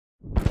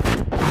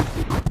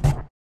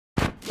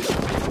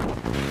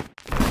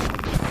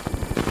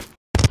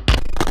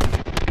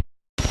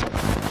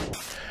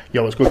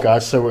Yo, what's good,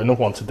 guys? So we're at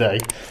another one today.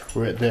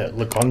 We're at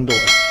the Gondola.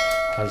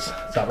 Is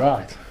that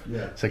right?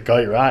 Yeah. So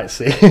got it right,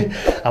 see?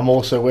 I'm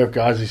also with,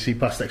 guys, you see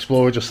Past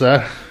Explorer just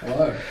there?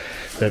 Hello.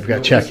 Don't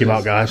forget to check him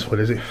out, guys. What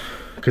is it?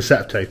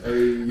 Cassette tape.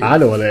 Yeah. I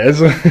know what it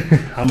is.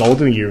 I'm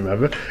older than you,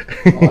 remember?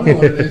 I know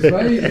what it is,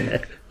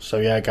 mate. So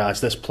yeah, guys,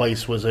 this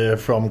place was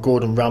from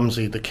Gordan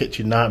Ramsey, the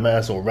Kitchen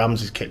Nightmares, or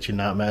Ramsey's Kitchen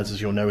Nightmares,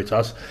 as you'll know it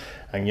as.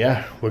 And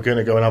yeah, we're going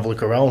to go and have a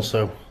look around,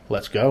 so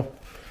let's go.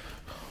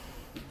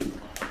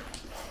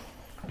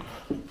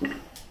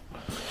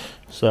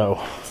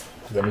 So,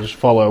 we're going to just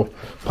follow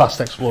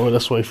Past Explorer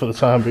this way for the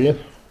time being.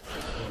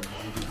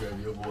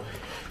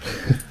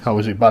 How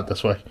is it bad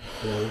this way?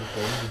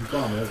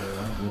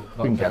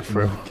 We can get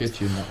through.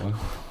 Kitchen that way.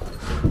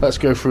 Let's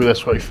go through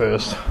this way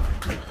first,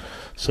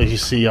 so you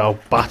see how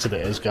battered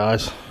it is,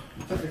 guys.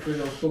 Technically,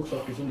 those plug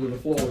sockets under the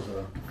floors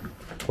there.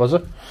 Was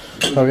it?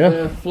 Oh yeah?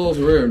 The floors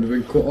are here and they've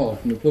been cut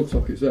off, and the plug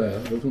sockets there,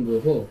 those under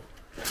the floor.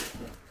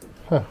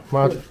 Huh,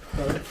 mad.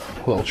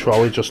 Little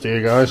trolley just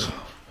here, guys.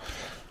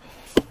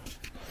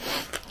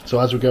 So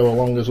as we go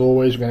along, as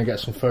always, we're going to get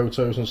some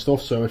photos and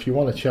stuff, so if you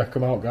want to check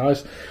them out,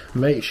 guys,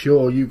 make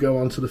sure you go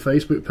onto the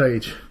Facebook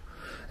page,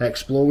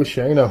 Explore with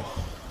Shano.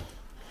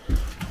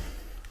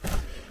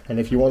 And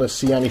if you want to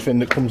see anything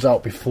that comes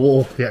out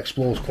before the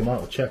Explorers come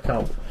out, check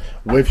out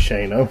With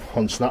Shano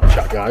on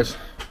Snapchat, guys.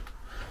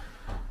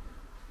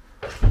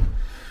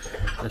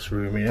 This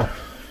room here.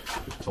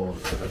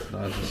 Toilets,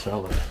 there's the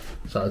cellar.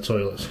 Is that the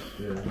toilets?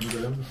 Yeah.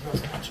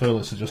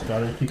 Toilets are just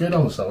down here. You go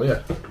down the cellar,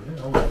 yeah?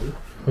 Yeah, I'll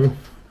go.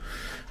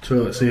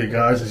 Toilets here,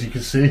 guys, as you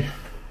can see.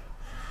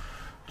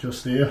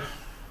 Just here.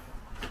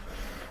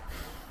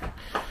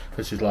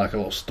 This is like a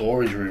little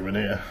storage room in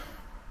here.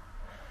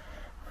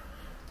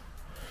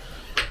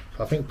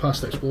 I think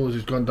Past Explorers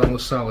has gone down the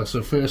cellar,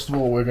 so first of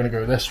all we're going to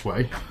go this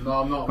way. No,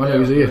 I'm not. I know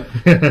he's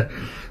here.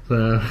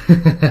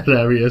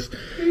 There he is.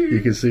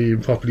 You can see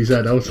him popping his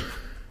head out.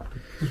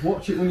 Just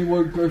watch it when you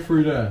won't go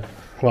through there.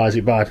 Why is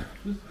it bad?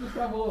 Just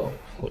have a look.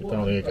 Look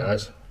down here,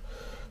 guys.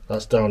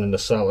 That's down in the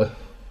cellar.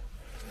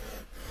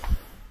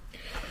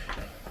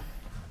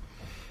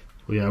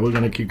 Well, yeah, we're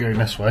going to keep going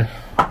this way.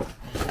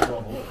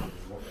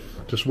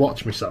 Just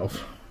watch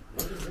myself.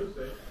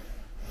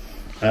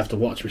 I have to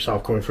watch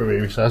myself coming through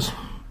here, he says.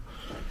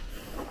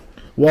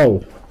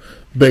 Whoa,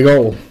 big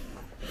hole.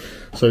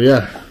 So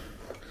yeah,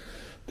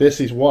 this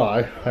is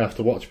why I have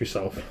to watch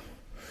myself,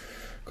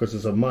 because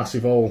there's a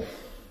massive hole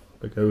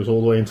that goes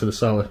all the way into the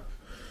cellar.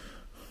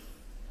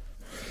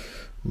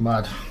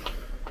 Mad.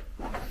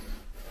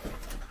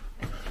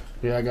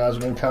 Yeah, guys,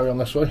 we're going to carry on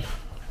this way.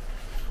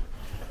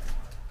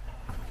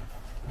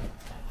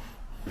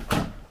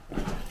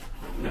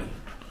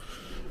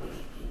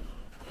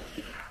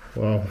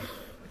 Well,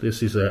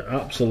 this is an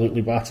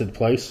absolutely battered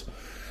place.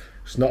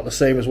 It's not the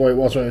same as what it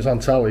was when it was on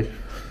telly.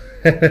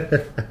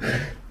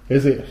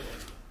 Is it?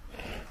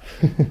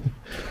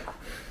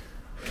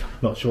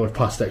 Not sure if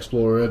Past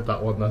Explorer heard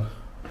that one then.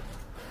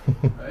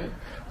 Hey?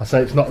 I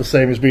say it's not the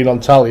same as being on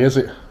telly, is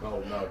it?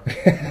 Oh no.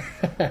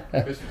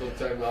 This doesn't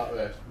take like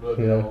this. But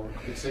Yeah. you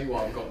can see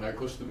why I've got no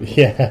customers.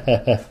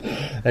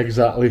 Yeah,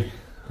 exactly.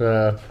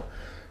 Well,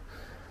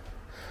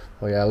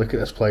 yeah, look at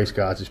this place,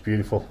 guys. It's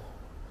beautiful.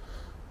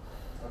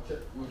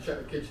 We'll check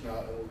the kitchen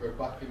out and we'll go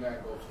back in there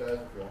and go upstairs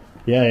if you want.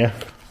 Yeah, yeah.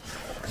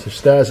 So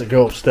stairs that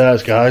go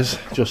upstairs, guys,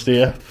 just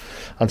here.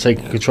 I'm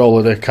taking control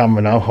of the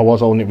camera now. I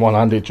was holding it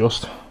one-handed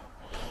just. You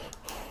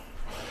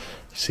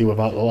see,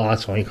 without the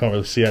lights on, you can't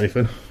really see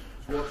anything.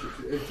 Just watch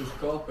it. It's just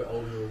carpet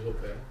holders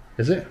up there.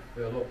 Is it?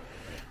 Yeah, look.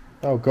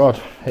 Oh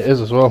God, it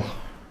is as well.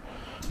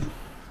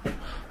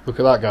 Look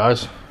at that,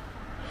 guys.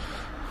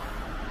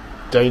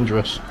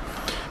 Dangerous.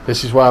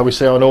 This is why we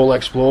say on all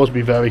explorers,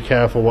 be very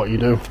careful what you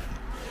do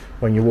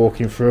when you're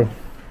walking through.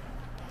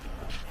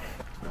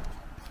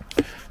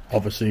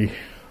 Obviously,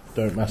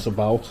 don't mess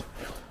about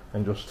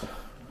and just.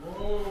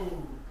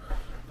 Whoa.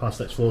 Past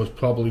Explorer's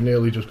probably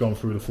nearly just gone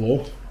through the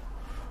floor.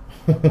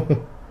 Is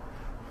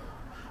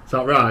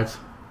that right?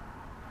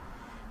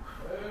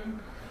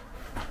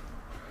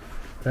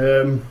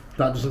 That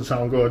doesn't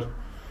sound good.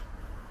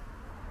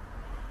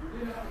 We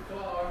didn't have to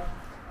climb.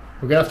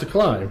 We're gonna have to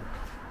climb.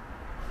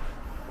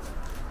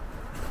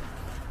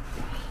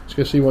 Let's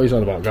go see what he's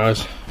on about,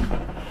 guys.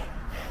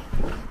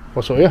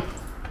 What's up here?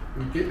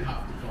 We didn't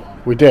have to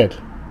climb. We did.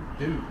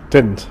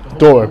 Didn't. The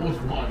Door. whole was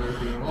wide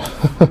open and all.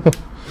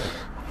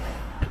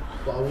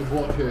 But I would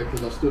watch here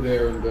because I stood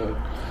here and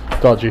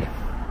Dodgy. yeah,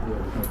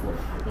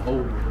 the whole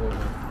was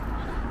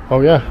wide.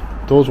 Oh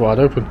yeah, door's wide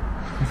open.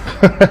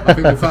 I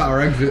think we found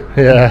our exit.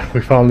 Yeah, we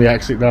found the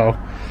exit now.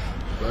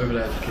 But over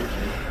there's the kitchen.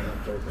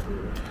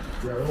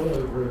 Yeah, all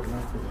over it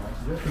now.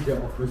 You have to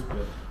get off this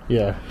bit.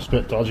 Yeah, it's a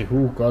bit dodgy.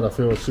 Oh God, I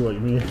see what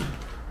you mean.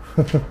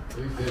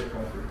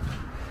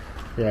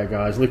 Yeah,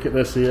 guys, look at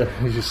this here.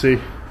 As you see,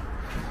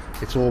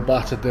 it's all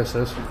battered. This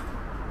is.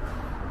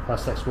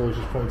 Past Explorer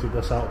just pointed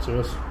this out to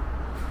us.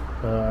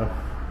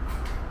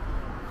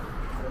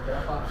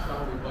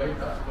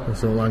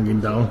 It's all hanging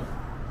down.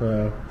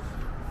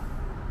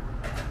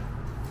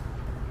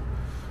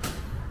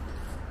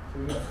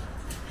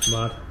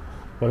 Mad.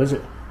 What is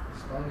it?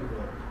 Stanley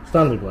blade.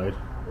 Stanley blade?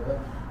 Yeah.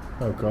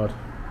 Oh god.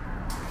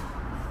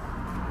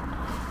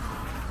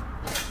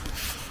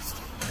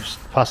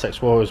 Past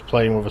Explorer's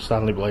playing with a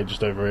Stanley blade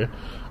just over here.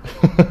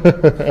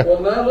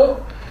 One there,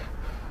 look.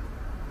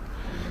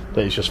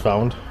 That he's just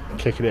found.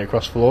 Kicking it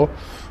across the floor.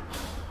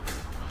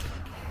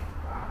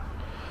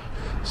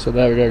 So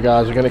there we go,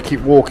 guys. We're going to keep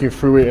walking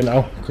through it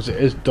now because it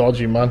is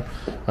dodgy, man,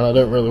 and I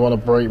don't really want to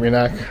break my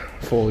neck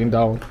falling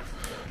down.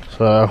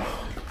 So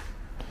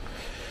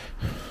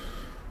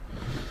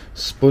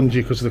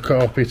spongy because of the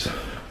carpet.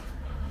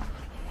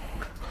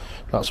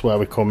 That's where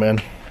we come in,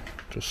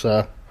 just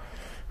there.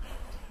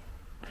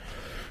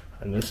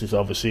 And this is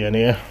obviously in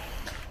here.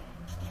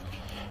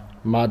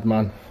 Mad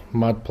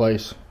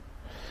place.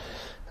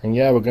 And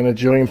yeah, we're going to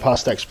join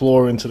past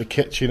Explorer into the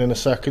kitchen in a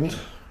second.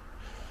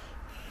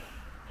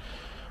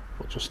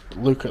 But just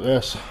look at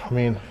this. I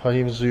mean, if I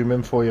even zoom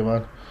in for you,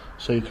 man,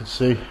 so you can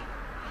see.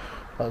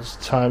 That's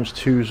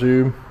 ×2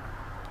 zoom.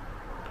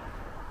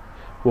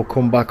 We'll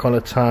come back on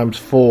a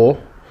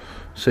 ×4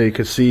 so you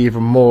can see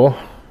even more.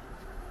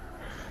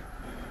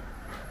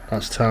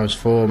 That's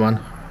 ×4,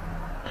 man.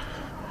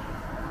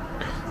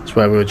 That's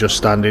where we were just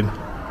standing.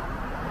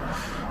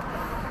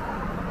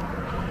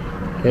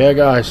 Yeah,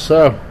 guys,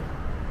 so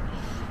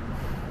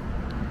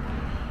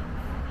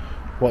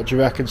what do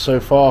you reckon so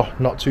far?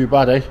 Not too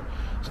bad, eh?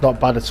 It's not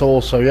bad at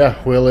all. So yeah,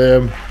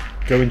 we'll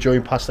go and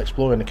join past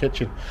Explorer in the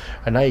kitchen.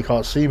 And now you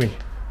can't see me,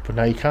 but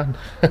now you can.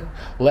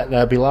 Let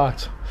there be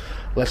light.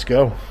 Let's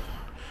go.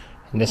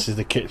 And this is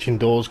the kitchen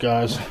doors,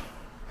 guys.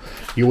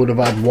 You would have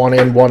had one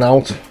in, one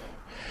out,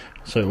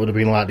 so it would have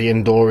been like the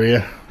indoor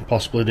here,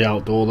 possibly the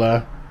outdoor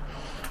there.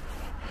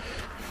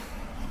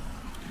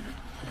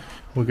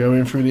 We're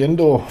going through the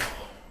indoor.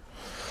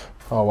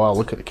 Oh wow,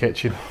 look at the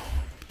kitchen.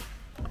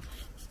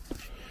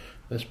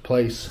 This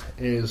place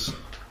is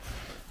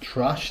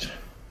trashed.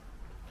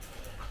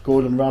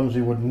 Gordan Ramsey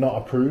would not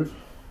approve.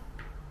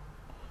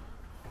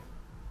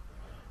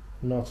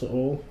 Not at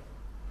all.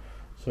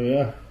 So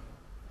yeah,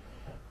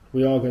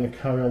 we are going to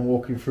carry on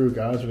walking through,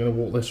 guys. We're going to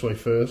walk this way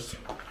first.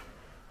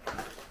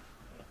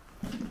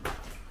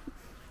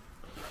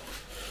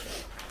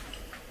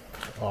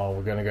 Oh,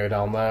 we're going to go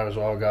down there as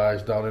well,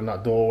 guys, down in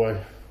that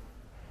doorway.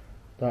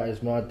 That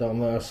is mad down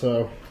there,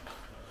 so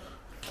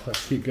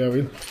let's keep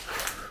going.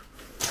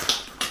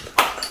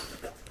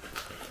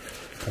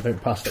 I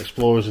think past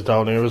Explorers are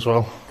down here as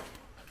well.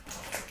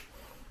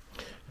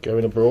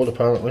 Going abroad,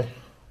 apparently.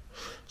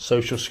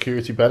 Social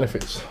security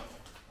benefits.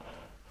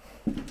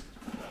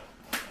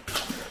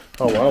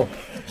 Oh wow,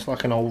 it's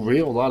like an old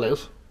reel, that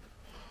is.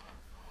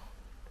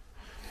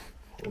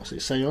 What's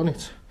it say on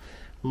it?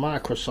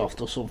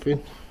 Microsoft or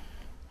something.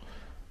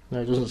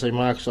 No, it doesn't say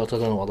Microsoft. I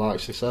don't know what that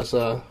actually says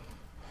there.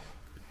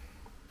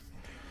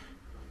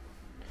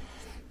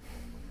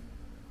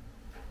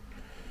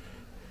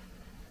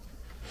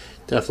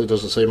 Definitely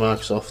doesn't say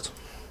Microsoft.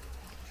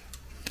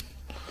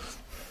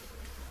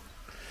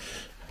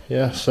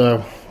 Yeah,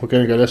 so we're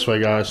going to go this way,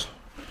 guys.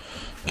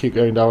 Keep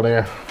going down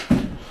here.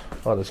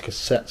 Oh, there's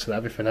cassettes and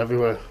everything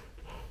everywhere.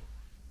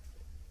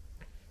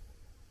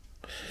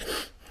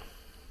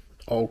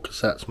 Old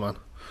cassettes, man.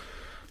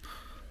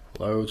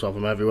 Loads of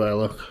them everywhere,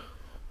 look.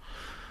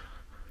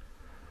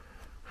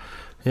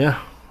 Yeah,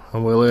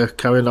 and we'll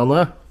carry on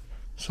there.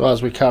 So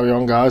as we carry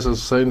on, guys, as I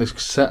was saying, there's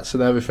cassettes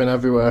and everything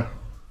everywhere.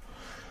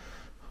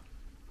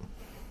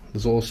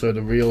 There's also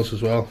the reels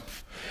as well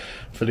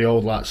for the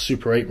old like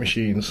Super 8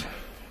 machines.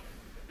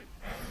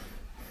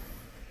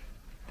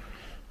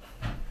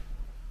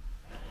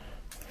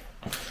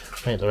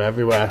 Mate, they're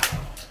everywhere.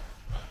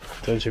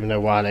 Don't even know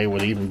why they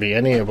would even be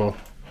in here, but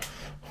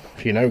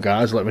if you know,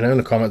 guys, let me know in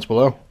the comments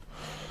below.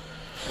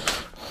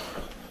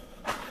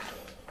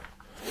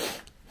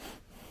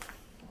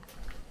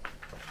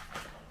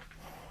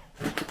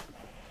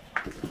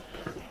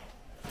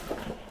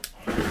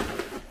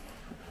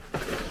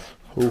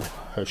 Oh,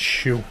 a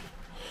shoe.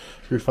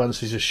 Who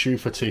fancies a shoe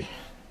for tea? Do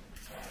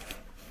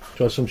you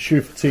want some shoe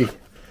for tea,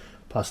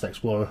 past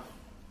Explorer?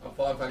 I'm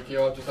fine, thank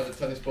you. I've just had a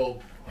tennis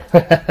ball.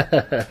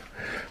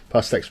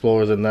 Past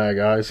Explorers in there,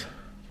 guys.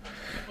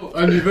 Oh,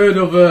 and you've heard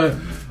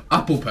of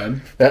Apple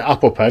Pen?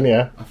 Apple Pen,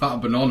 yeah. I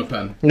found a banana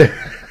pen.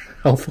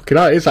 Oh, fucking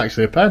hell, it's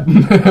actually a pen.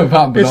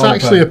 It's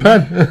actually a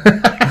pen.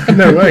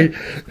 No way.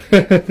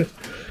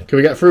 Can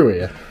we get through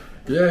here?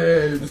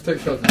 Yeah, just take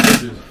shots of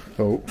pictures.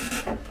 Oh.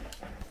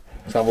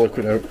 Let's have a look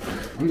at it.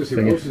 I'm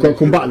just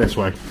Come back this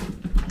way.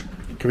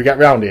 Can we get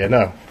round here?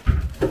 No.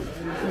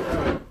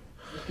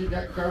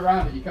 Just go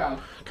around it, you can.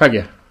 Can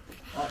you?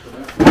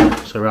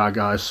 So right,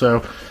 guys,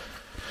 so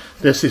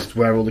this is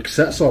where all the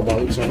cassettes are by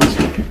the looks of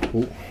it.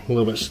 Oh, a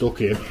little bit stuck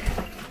here.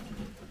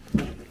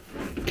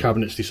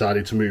 Cabinet's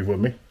decided to move with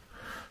me.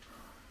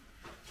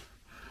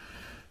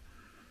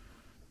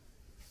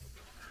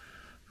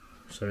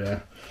 So yeah,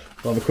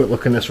 we'll have a quick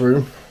look in this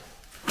room.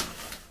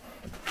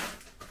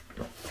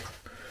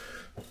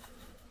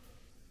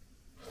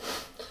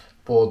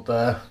 Board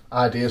there,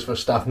 ideas for a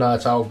staff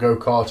night out,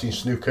 go-karting,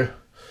 snooker,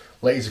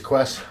 laser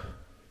quest,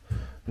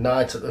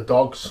 night at the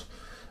dogs,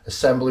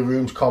 assembly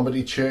rooms,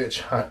 comedy,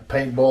 church,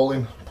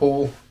 paintballing,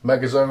 pool,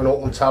 megazone,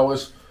 Altland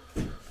Towers.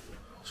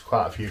 There's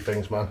quite a few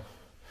things, man.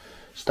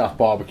 Staff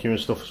barbecue and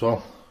stuff as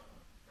well.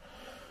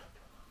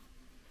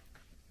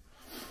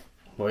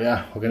 But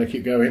yeah, we're going to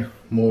keep going.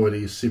 More of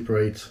these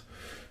Super 8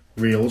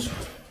 reels.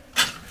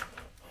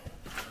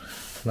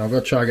 Now I've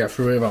got to try and get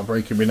through here without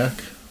breaking my neck.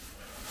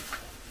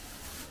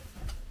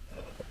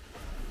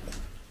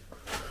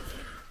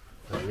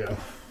 There we go.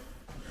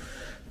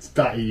 It's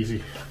that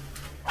easy.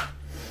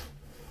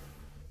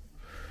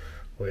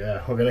 But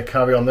yeah, we're going to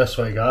carry on this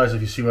way, guys,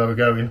 if you see where we're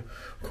going. I'm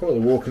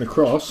currently walking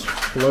across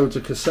loads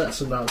of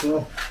cassettes and that as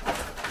well.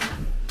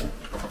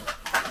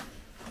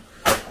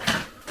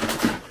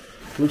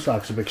 Looks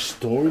like it's a big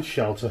storage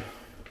shelter.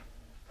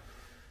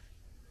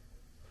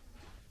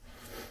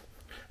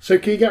 So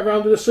can you get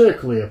round in a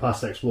circle here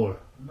past Explorer?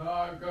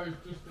 No, it goes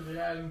just to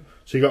the end.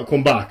 So you got to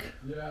come back?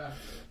 Yeah.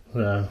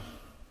 Yeah.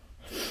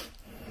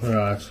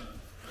 Right.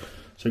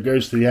 So it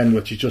goes to the end,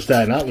 which is just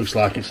there, and that looks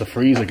like it's a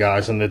freezer,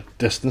 guys, in the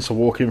distance, a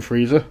walk-in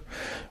freezer,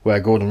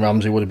 where Gordan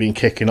Ramsey would have been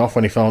kicking off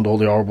when he found all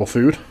the horrible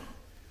food.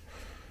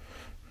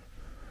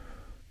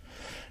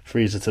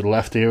 Freezer to the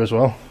left here as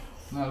well.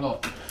 No,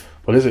 look.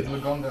 What is it? There's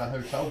a Gondola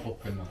hotel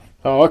book in there.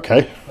 Oh,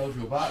 okay. Told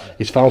you about it.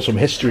 He's found some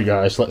history,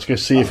 guys. Let's go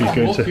see if he's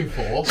going to.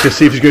 For. Let's go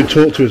see if he's going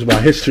to talk to us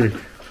about history.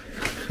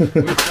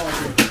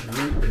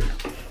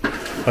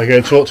 Are you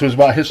going to talk to us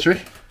about history?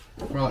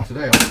 Right,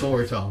 today on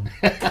Story Time.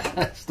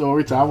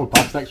 Story time with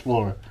Past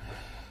Explorer.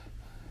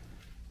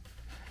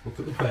 Look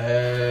at the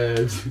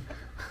bed.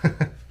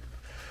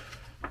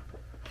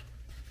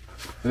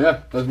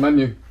 Yeah, there's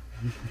menu.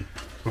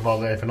 We're all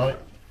there for night.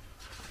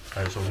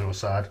 There's on the other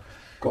side.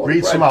 Got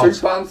Read some out.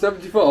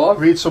 £2.75.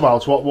 Read some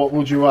out. What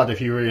would you add if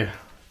you were here?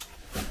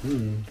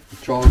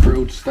 Char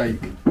grilled steak.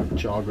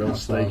 Char grilled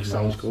steak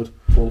sounds good.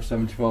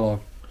 £4.75.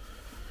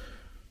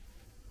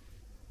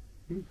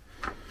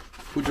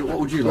 What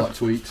would you like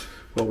to eat?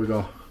 What we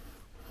got?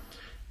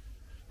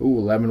 Ooh,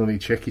 lemon honey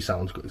chicky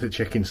sounds good. The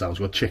chicken sounds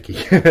good. Chicky.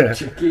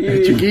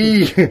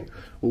 Chicky.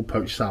 Ooh,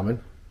 poached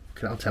salmon.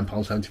 Can I have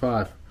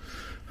 £10.75?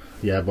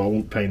 Yeah, but I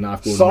won't pay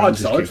enough. Side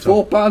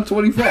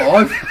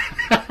 £4.25.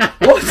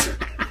 What?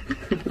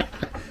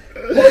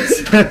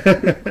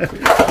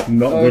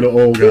 Not good at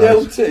all,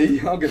 guys.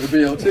 BLT, I'll get the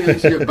BLT,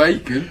 let's get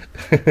bacon.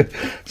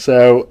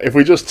 So, if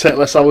we just take,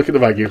 let's have a look at the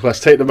menu. Let's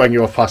take the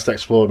menu off Past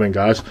Exploring,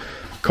 guys.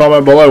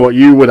 Comment below what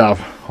you would have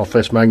off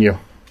this menu.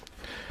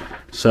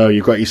 So,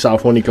 you've got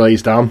yourself honey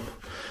glazed ham,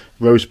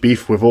 roast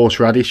beef with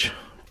horseradish,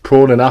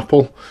 prawn and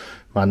apple.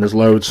 Man, there's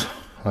loads.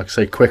 Like I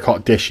say, quick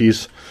hot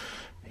dishes.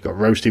 You've got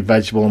roasted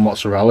vegetable and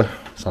mozzarella.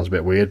 Sounds a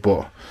bit weird,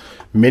 but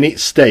minute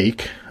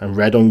steak and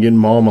red onion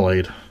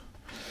marmalade.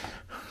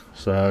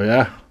 So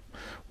yeah,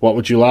 what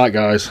would you like,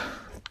 guys?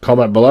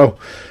 Comment below.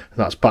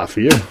 That's back for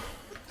you.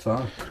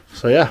 So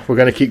yeah, we're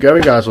going to keep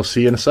going, guys. We'll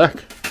see you in a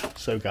sec.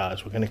 So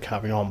guys, we're going to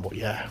carry on, but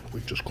yeah,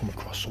 we've just come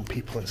across some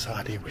people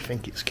inside here. We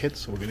think it's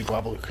kids, so we're going to go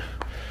have a look.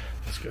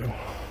 Let's go.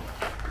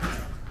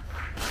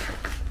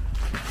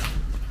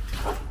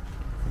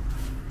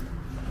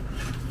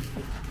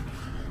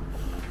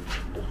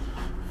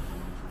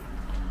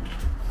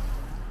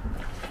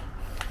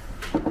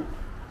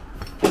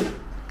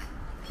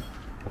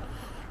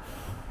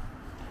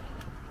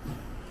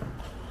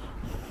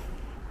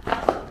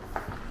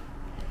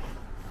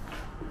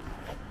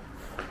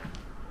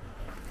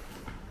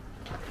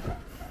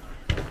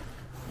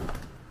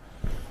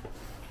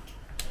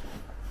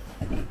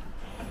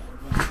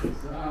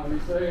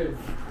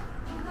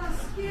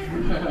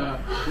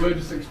 We're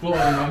just exploring,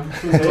 man.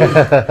 You're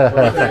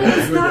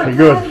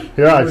good.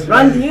 You're right.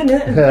 Randy,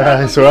 innit?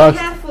 Yeah, it's alright. Be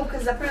careful,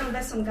 because apparently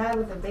there's some guy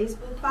with a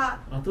baseball bat.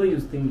 I thought he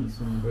was thinking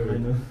something. I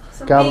know.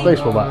 So Guy with a be-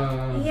 baseball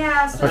bat.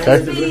 Yeah, so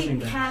Okay. just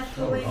be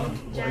careful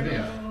in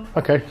general.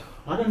 Okay.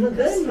 I don't know.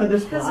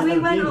 Because we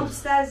went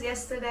upstairs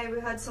yesterday, we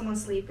heard someone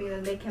sleeping,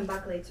 and they came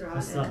back later on.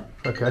 What's that?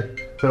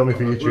 Okay. Filming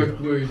for YouTube.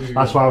 YouTube.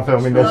 That's why I'm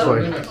filming this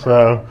way.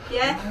 So.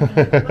 Yeah?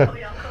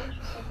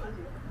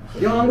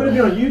 Yo, I'm gonna be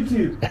on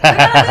YouTube.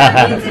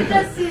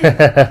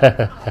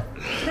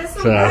 There's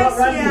some guys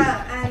here,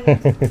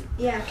 and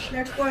yeah,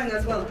 they're exploring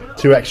as well.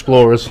 Two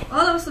explorers.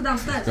 All of us are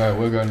downstairs. So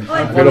we're going.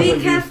 Oh,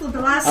 be careful,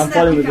 the last I'm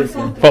step following you can this,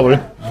 fall.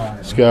 Following.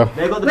 Let's go.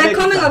 We're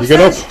coming You upstairs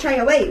get up? straight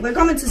away. We're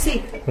coming to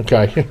see.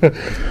 Okay.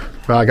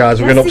 Right, guys,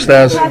 we're going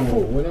upstairs. We're not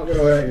going to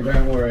hurt you,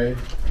 don't worry.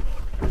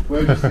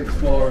 We're just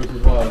explorers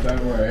as well,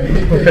 don't worry.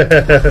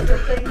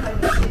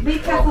 Be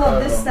careful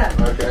of this step.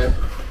 Okay.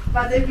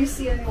 But if you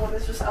see anyone,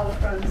 it's just our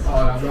friends.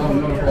 Oh,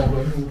 no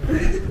problem.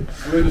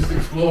 We're just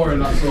exploring,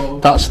 that's all.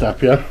 That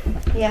step, yeah?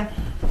 Yeah.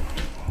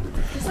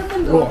 Just let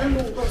them go, then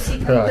we'll go see.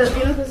 Right.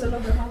 You know there's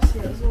another house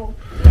here as well.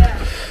 Yeah.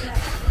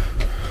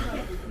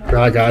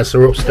 Right, guys, so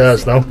we're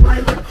upstairs now.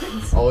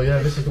 Oh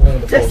yeah, this is the one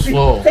with the false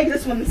floor. Take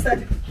this one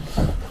instead.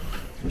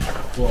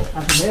 What?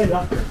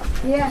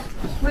 Yeah.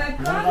 We're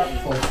coming.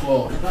 False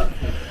floor.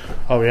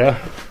 Oh, yeah?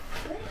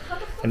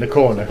 In the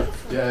corner.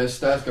 Yeah, there's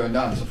stairs going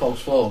down, it's a false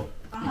floor.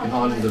 You can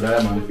hide under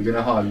there, man. If you're going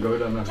to hide, go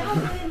down there.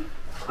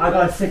 I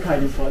got sick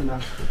hiding spot now.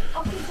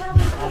 Okay, tell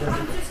me.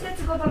 I'm just going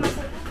to go by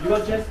myself. You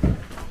got Jess?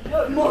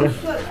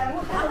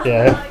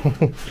 Yeah.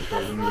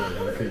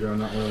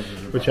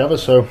 Whichever.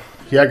 So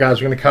yeah,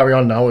 guys, we're going to carry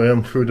on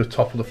now through the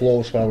top of the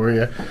floors while we're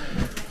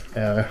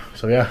here.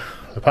 So yeah,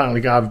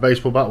 apparently guy with a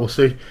baseball bat. We'll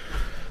see.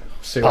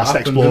 Past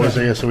Explorer's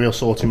here, so we'll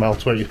sort him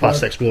out. Wait,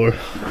 past Explorer.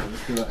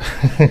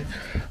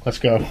 Let's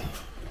go.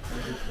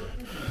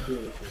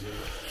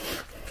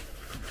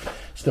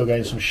 Still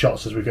getting some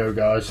shots as we go,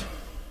 guys.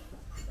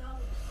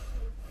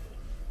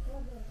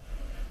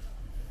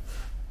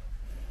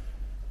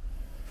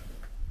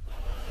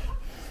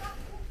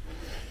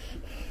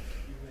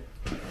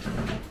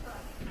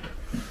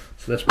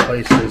 So this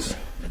place is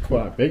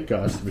quite big,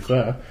 guys, to be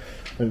fair.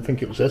 I didn't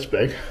think it was this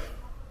big.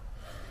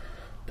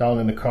 Down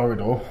in the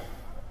corridor.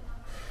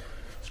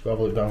 Let's go have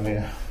a look down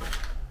here.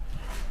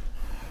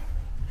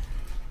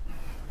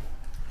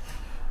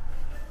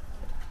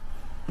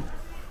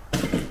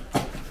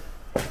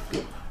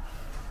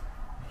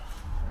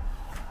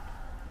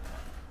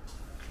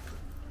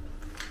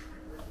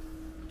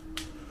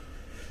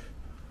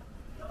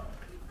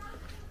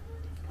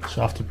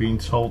 So after being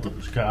told that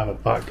we're going to have a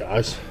bat,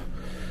 guys,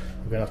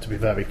 we're going to have to be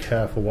very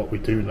careful what we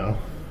do now.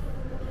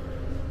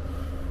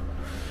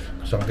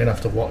 So I'm going to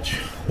have to watch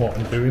what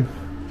I'm doing.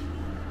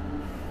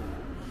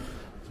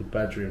 There's a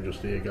bedroom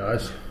just here,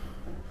 guys.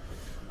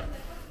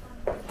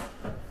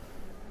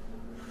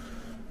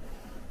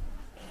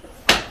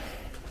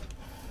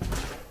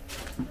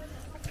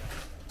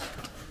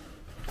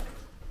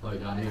 Like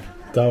down here.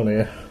 Down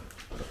here.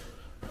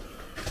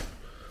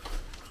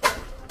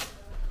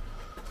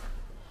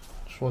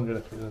 Just wondering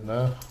if he's in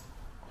there.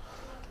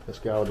 Let's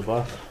get out of the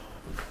back.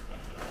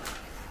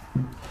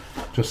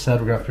 Just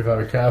said we're going to have to be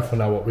very careful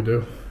now what we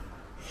do.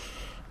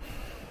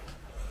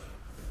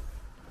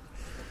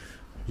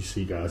 You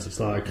see, guys, it's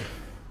like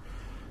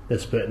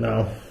this bit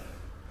now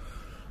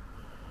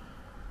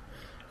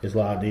is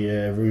like the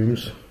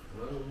rooms.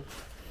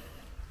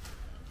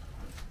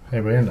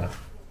 Anybody in there?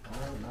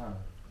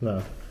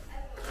 No.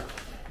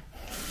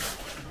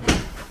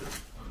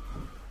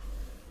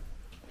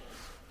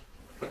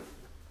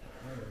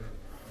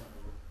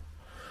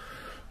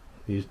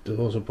 These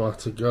doors are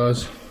battered,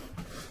 guys.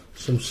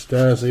 Some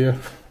stairs here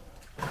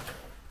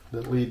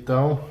that lead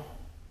down.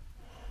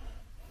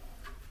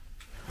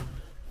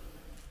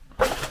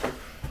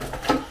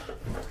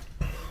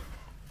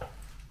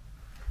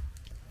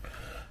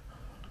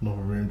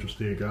 Another room just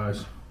here,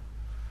 guys.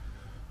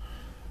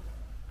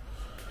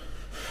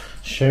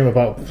 Shame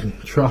about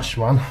trash,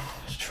 man.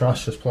 It's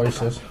trash, this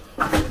place is.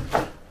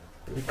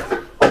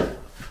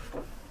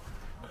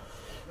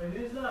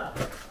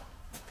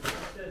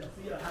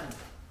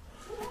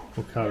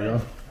 We'll carry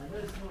on.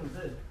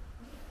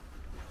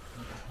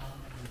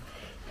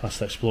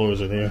 Past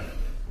Explorers in here.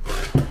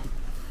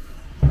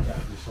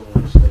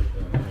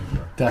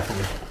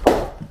 Definitely.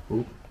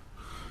 Ooh.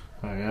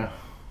 Oh yeah.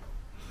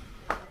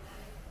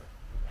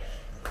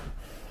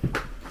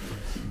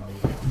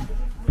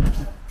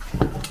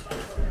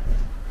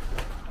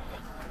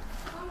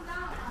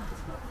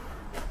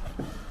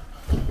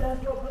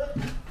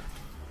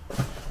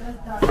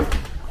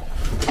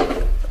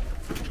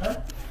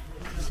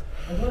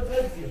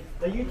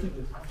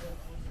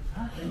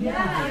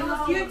 Yeah, it was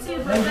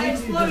YouTube, but they're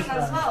exploring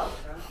as well.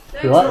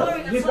 They're You what?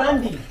 exploring as This well.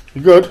 Randy.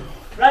 You good?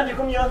 Randy,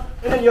 come here.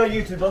 You're a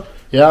YouTuber.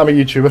 Yeah, I'm a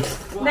YouTuber.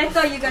 They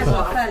thought you guys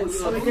were feds,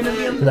 so we're gonna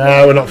be on.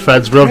 No, we're not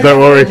feds, bro, don't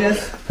worry.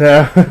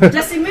 Yeah.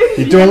 Jesse, move.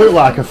 You don't look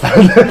like a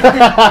fed.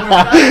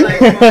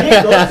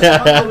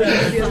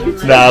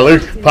 Nah,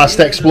 Luke, past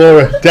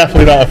Explorer,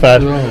 definitely not a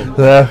fed.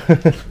 Yeah.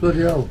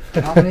 Bloody hell.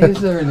 How many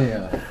is there in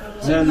here?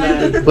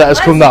 Let us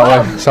come that way.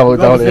 Let's have a look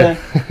down here.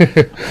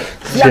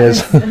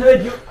 Cheers.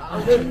 I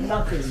heard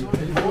nothing.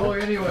 Boy,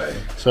 anyway.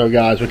 So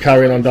guys, we're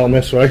carrying on down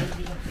this way.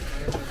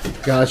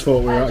 Guys thought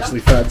we were actually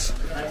feds,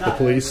 the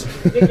police,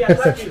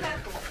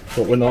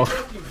 but we're not.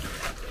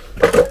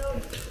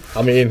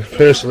 I mean,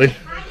 personally,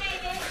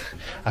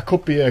 I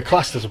could be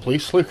classed as a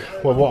police, look,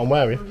 with what I'm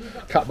wearing,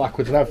 cat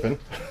backwards and everything.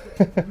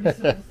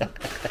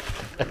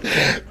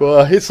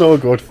 But it's all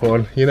good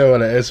fun, you know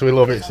what it is, we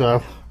love it.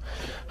 So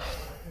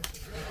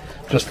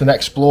just an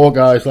explore,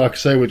 guys, like I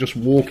say, we're just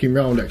walking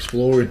around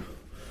exploring.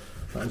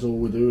 That's all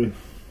we're doing.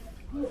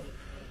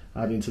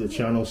 Adding to the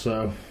channel.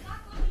 So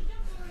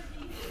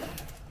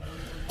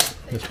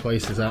this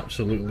place is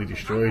absolutely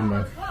destroyed,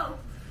 man.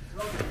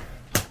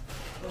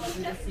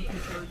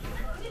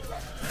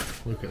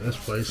 Look at this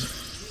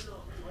place.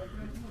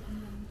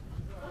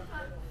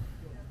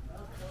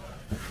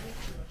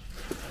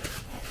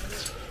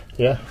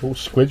 Yeah, all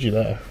squidgy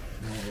there.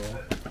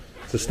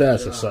 The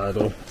stairs aside,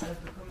 or?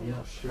 I'm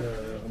not sure.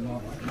 I'm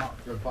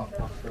not go back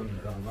past them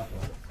down that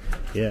way.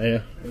 Yeah,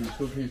 yeah. There's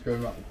stuff he's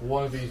going back.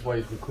 One of these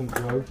ways we couldn't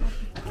go.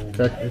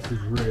 Okay. This is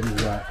really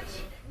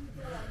wrecked.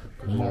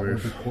 You might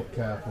want to be quite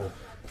careful.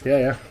 Yeah,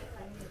 yeah.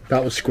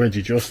 That was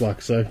squidgy, just like I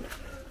say.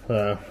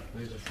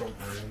 These are front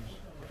rooms.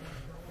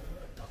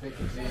 I think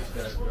it's these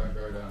stairs we don't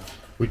go down.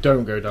 We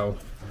don't go down,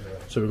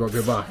 Yeah. so we've got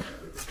to go back.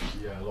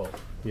 Yeah, look.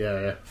 Yeah,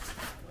 yeah.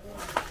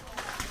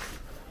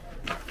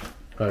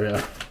 Oh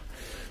yeah,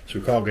 so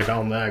we can't go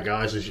down there,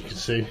 guys. As you can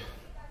see,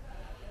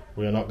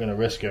 we are not going to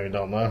risk going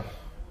down there.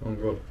 I'm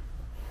good.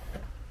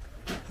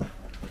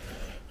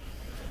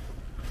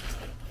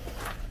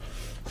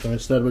 So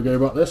instead we go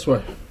back this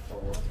way.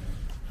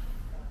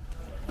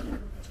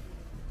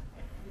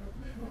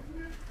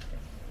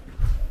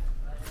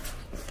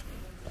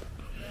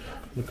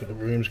 Look at the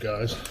rooms,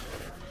 guys.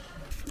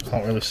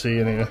 Can't really see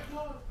in here.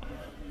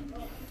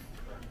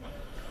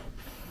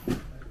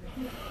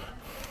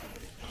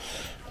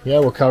 Yeah,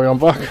 we'll carry on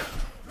back.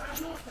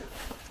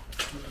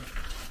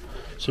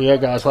 So yeah,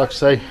 guys, like I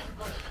say,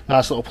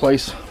 nice little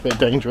place, a bit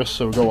dangerous,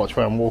 so we've got to watch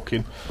where I'm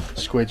walking.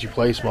 Squidgy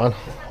place, man.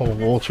 All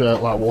water,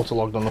 like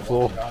waterlogged on the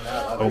floor.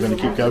 And we're going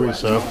to keep going,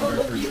 so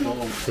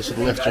this is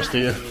the lift just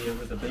here.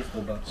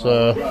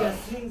 So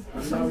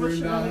There's no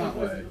room down that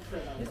way.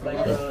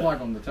 There's a flag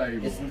on the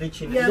table. It's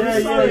literally.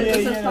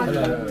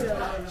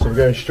 So we're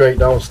going straight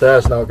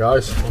downstairs now,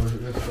 guys.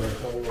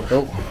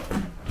 Oh,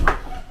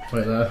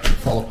 wait there.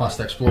 Follow past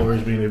Explorer,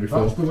 who's been here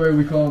before. That's the way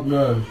we can't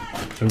go.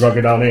 So we've got to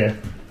go down here.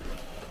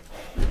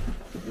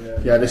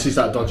 Yeah, this is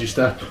that dodgy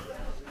step.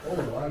 Oh,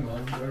 hang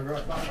on. Go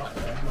right back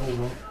there. Hold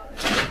on.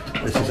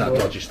 This is that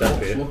dodgy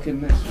step here.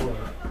 Looking this way.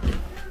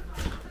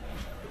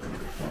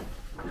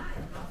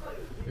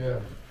 Yeah.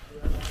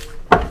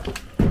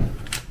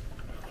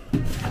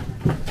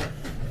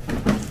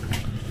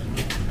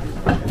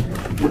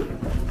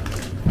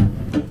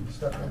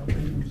 Step on the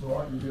beams,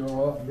 alright, you'll be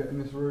alright, get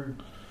in this room.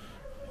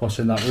 What's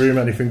in that room?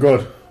 Anything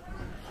good?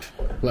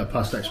 Let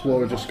past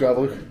Explorer just go have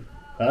a look.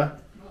 Huh?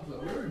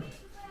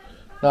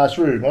 Nice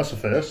room, that's the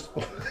first.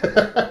 Do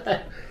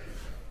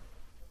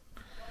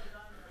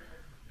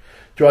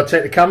you want to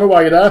take the camera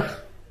while you're there?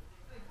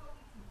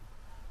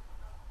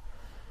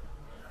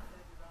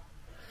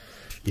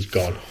 He's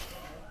gone.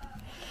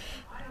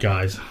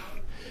 Guys,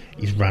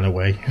 he's ran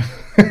away.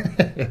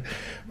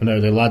 I know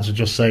the lads are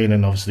just saying,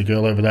 and obviously the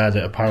girl over there,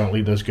 that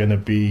apparently there's going to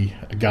be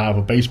a guy with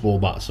a baseball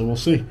bat, so we'll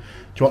see. Do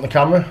you want the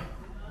camera?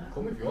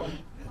 Come if you want.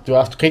 Do I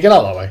have to kick it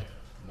out that way?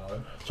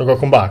 No. So I've got to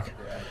come back?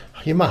 Yeah.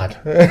 Are you mad?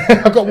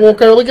 I've got to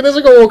walk over. Look at this,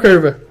 I've got to walk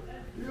over.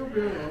 You'll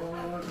be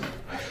alright.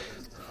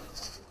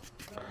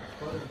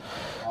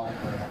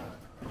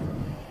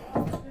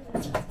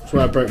 That's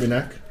where I broke my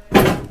neck.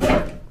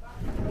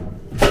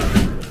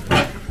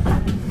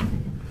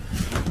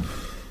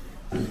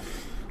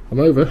 I'm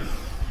over.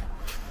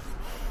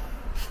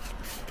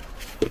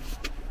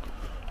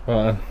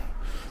 Right,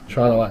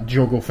 trying to like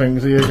juggle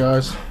things here,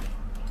 guys.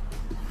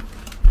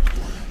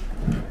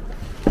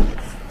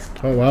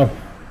 Oh wow.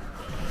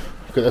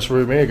 Look at this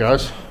room here,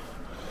 guys.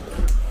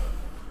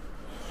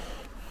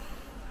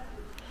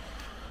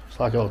 It's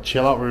like a little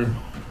chill out room.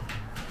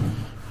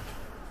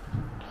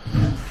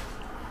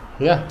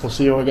 Yeah, we'll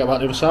see you when we get back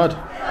to the other side.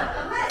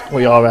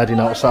 We are heading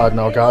outside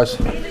now, guys.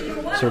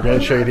 So we're going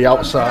to show you the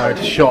outside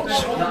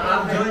shots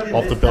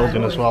of the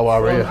building as well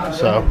while we're here.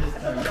 So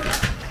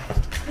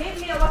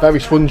very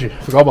spongy,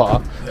 forgot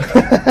about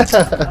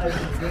that.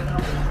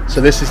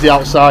 So this is the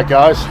outside,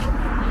 guys.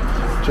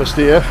 Just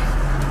here.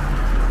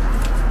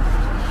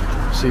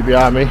 See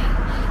behind me.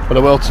 But I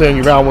will turn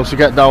you around once you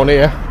get down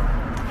here.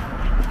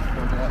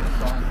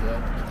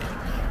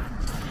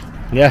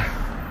 Yeah.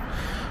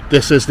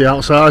 This is the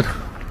outside.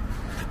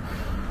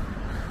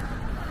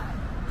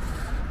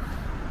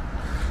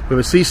 With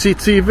a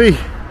CCTV.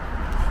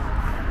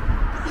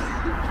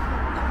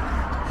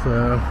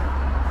 So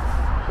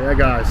yeah,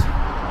 guys.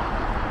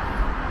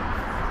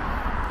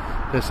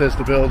 This is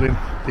the building,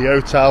 the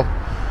hotel.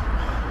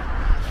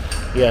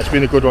 Yeah, it's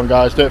been a good one,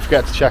 guys. Don't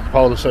forget to check out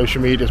all the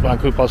social medias, man.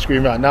 Could put on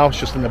screen right now. It's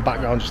just in the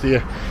background, just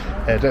here.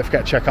 Don't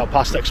forget to check out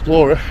Past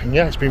Explorer. And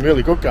yeah, it's been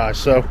really good, guys.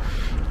 So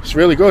it's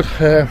really good.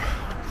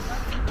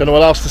 Don't know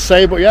what else to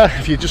say, but yeah,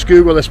 if you just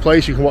Google this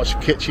place, you can watch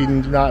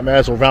Kitchen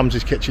Nightmares or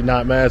Ramsey's Kitchen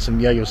Nightmares,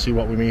 and yeah, you'll see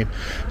what we mean.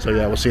 So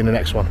yeah, we'll see you in the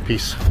next one.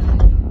 Peace.